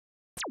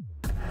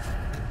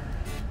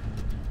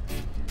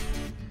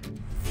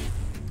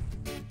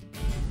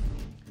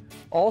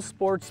All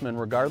sportsmen,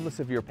 regardless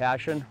of your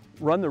passion,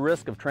 run the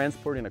risk of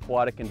transporting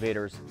aquatic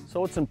invaders,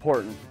 so it's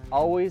important.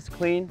 Always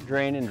clean,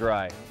 drain, and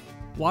dry.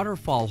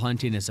 Waterfowl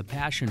hunting is a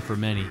passion for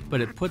many,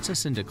 but it puts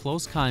us into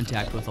close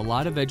contact with a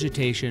lot of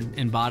vegetation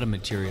and bottom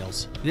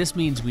materials. This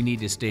means we need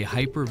to stay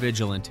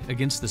hyper-vigilant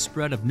against the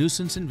spread of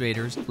nuisance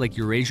invaders like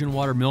Eurasian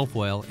water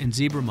milfoil and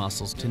zebra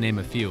mussels, to name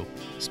a few.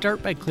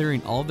 Start by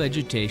clearing all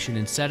vegetation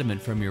and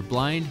sediment from your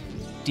blind,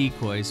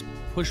 decoys,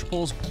 push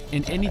poles,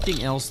 and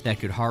anything else that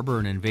could harbor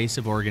an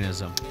invasive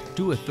organism.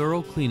 Do a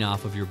thorough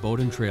clean-off of your boat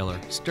and trailer,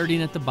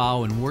 starting at the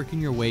bow and working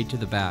your way to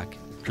the back.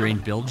 Drain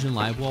bilge and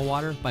live well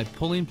water by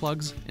pulling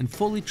plugs and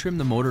fully trim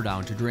the motor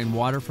down to drain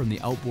water from the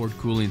outboard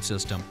cooling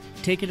system.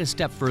 Take it a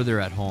step further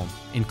at home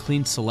and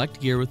clean select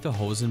gear with the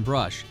hose and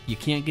brush. You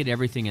can't get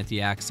everything at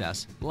the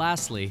access.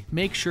 Lastly,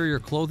 make sure your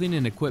clothing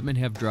and equipment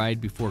have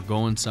dried before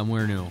going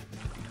somewhere new.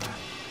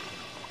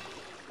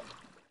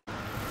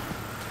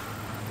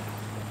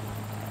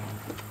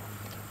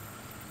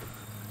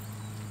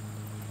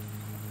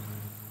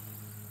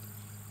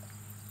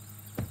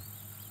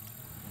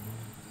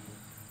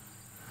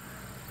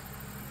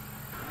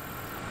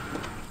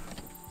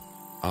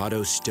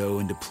 Auto stow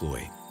and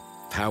deploy,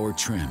 power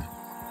trim,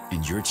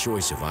 and your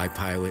choice of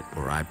iPilot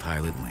or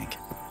iPilot Link.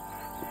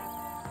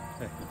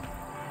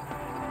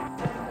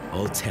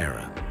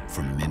 Ulterra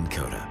from Minn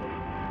Kota.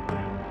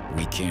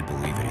 We can't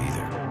believe it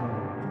either.